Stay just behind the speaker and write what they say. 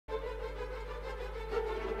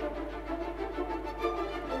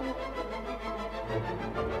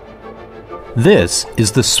This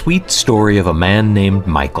is the sweet story of a man named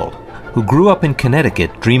Michael, who grew up in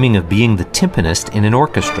Connecticut dreaming of being the timpanist in an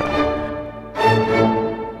orchestra,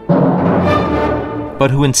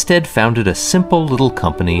 but who instead founded a simple little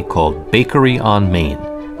company called Bakery on Main,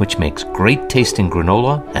 which makes great tasting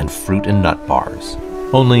granola and fruit and nut bars.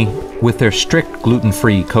 Only, with their strict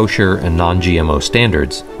gluten-free, kosher, and non-GMO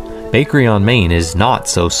standards, Bakery on Main is not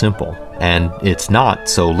so simple, and it's not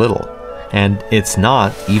so little, and it's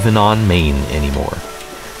not even on Main anymore.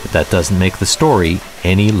 But that doesn't make the story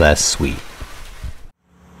any less sweet.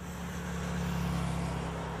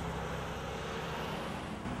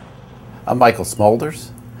 I'm Michael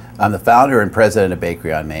Smulders. I'm the founder and president of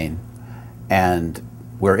Bakery on Main, and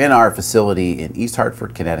we're in our facility in East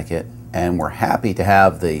Hartford, Connecticut, and we're happy to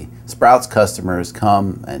have the Sprouts customers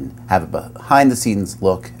come and have a behind-the-scenes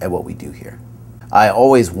look at what we do here. I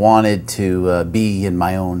always wanted to be in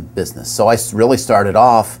my own business, so I really started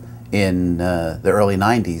off in the early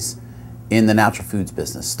 90s in the natural foods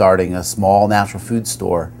business, starting a small natural food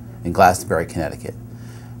store in Glastonbury, Connecticut.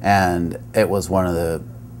 And it was one of the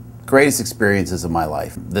greatest experiences of my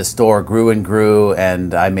life. The store grew and grew,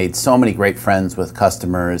 and I made so many great friends with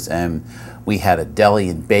customers, and we had a deli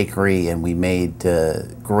and bakery, and we made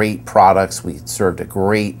great products. We served a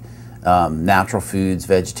great natural foods,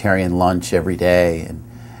 vegetarian lunch every day,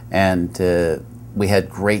 and we had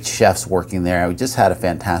great chefs working there. We just had a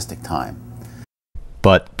fantastic time.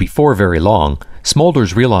 But before very long,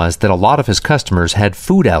 Smulders realized that a lot of his customers had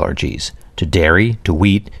food allergies to dairy, to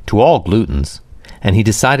wheat, to all glutens, and he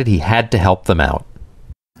decided he had to help them out.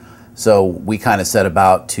 So we kind of set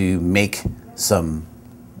about to make some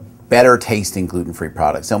better tasting gluten-free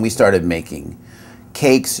products, and we started making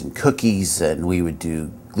cakes and cookies, and we would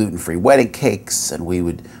do gluten-free wedding cakes, and we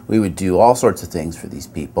would do all sorts of things for these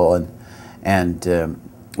people, and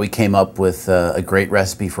we came up with a great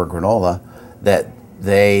recipe for granola that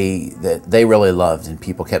they really loved, and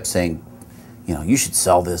people kept saying, you know, you should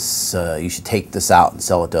sell this, you should take this out and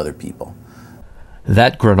sell it to other people.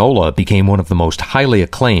 That granola became one of the most highly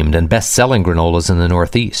acclaimed and best-selling granolas in the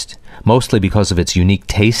Northeast, mostly because of its unique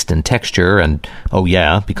taste and texture, and, oh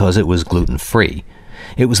yeah, because it was gluten-free.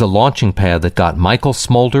 It was the launching pad that got Michael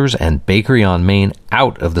Smulders and Bakery on Main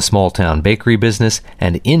out of the small-town bakery business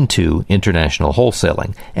and into international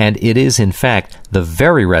wholesaling, and it is, in fact, the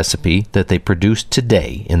very recipe that they produce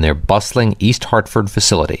today in their bustling East Hartford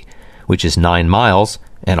facility, which is 9 miles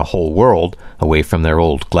and a whole world away from their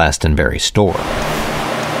old Glastonbury store.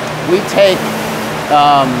 We take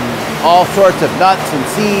all sorts of nuts and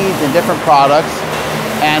seeds and different products,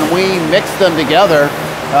 and we mix them together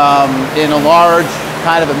in a large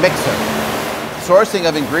kind of a mixer. Sourcing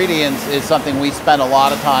of ingredients is something we spend a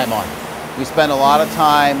lot of time on. We spend a lot of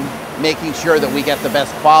time making sure that we get the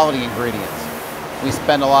best quality ingredients. We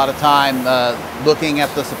spend a lot of time looking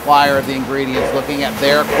at the supplier of the ingredients, looking at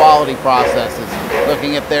their quality processes,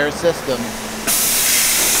 looking at their systems.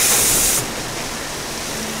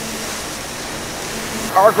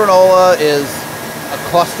 Our granola is a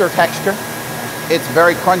cluster texture. It's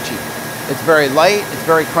very crunchy. It's very light, it's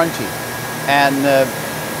very crunchy. And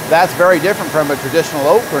that's very different from a traditional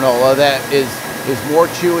oat granola that is more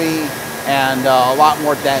chewy and a lot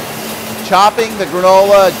more dense. Chopping the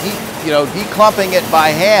granola, declumping it by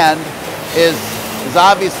hand is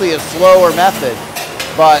obviously a slower method,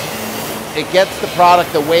 but it gets the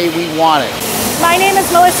product the way we want it. My name is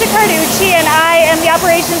Melissa Carducci, and I am the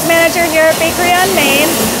operations manager here at Bakery on Main.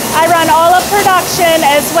 I run all of production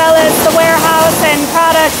as well as the warehouse and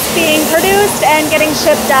products being produced and getting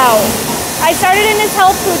shipped out. I started in his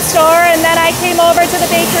health food store, and then I came over to the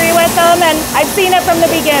bakery with him, and I've seen it from the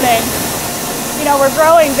beginning. You know, we're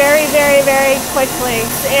growing very, very, very quickly.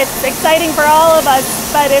 It's exciting for all of us,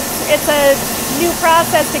 but it's a new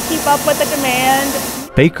process to keep up with the demand.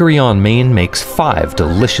 Bakery on Main makes 5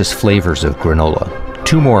 delicious flavors of granola,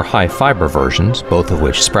 2 more high-fiber versions, both of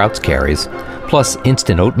which Sprouts carries, plus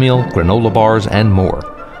instant oatmeal, granola bars, and more.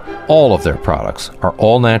 All of their products are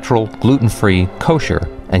all-natural, gluten-free, kosher,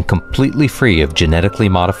 and completely free of genetically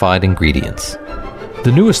modified ingredients.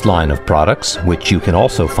 The newest line of products, which you can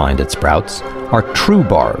also find at Sprouts, are True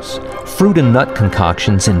Bars, fruit and nut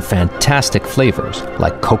concoctions in fantastic flavors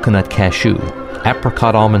like coconut cashew,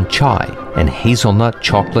 apricot almond chai, and hazelnut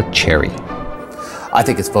chocolate cherry. I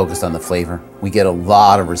think it's focused on the flavor. We get a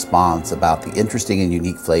lot of response about the interesting and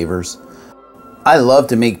unique flavors. I love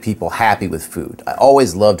to make people happy with food. I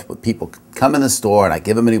always loved when people come in the store and I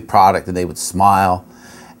give them a new product and they would smile,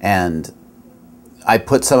 and I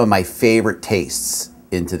put some of my favorite tastes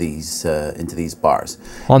into these bars.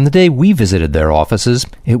 On the day we visited their offices,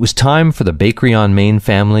 it was time for the Bakery on Main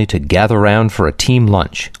family to gather around for a team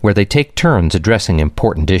lunch where they take turns addressing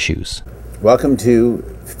important issues. Welcome to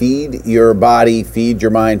Feed Your Body, Feed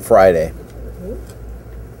Your Mind Friday.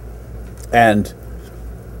 And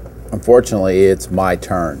unfortunately, it's my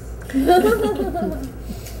turn.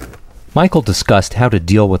 Michael discussed how to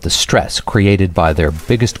deal with the stress created by their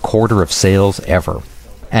biggest quarter of sales ever,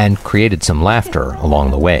 and created some laughter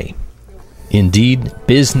along the way. Indeed,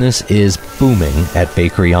 business is booming at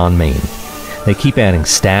Bakery on Main. They keep adding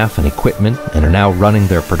staff and equipment and are now running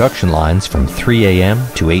their production lines from 3 a.m.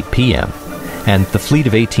 to 8 p.m. And the fleet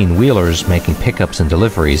of 18-wheelers making pickups and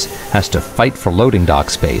deliveries has to fight for loading dock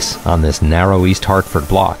space on this narrow East Hartford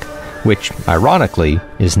block, which, ironically,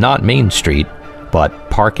 is not Main Street, but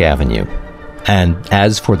Park Avenue. And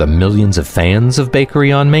as for the millions of fans of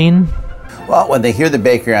Bakery on Main? Well, when they hear the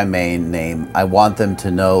Bakery on Main name, I want them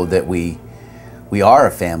to know that we are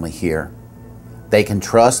a family here. They can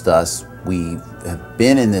trust us. We have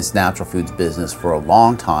been in this natural foods business for a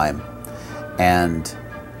long time, and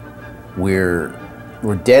we're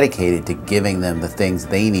dedicated to giving them the things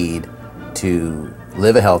they need to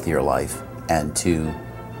live a healthier life and to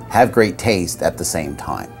have great taste at the same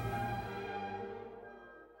time.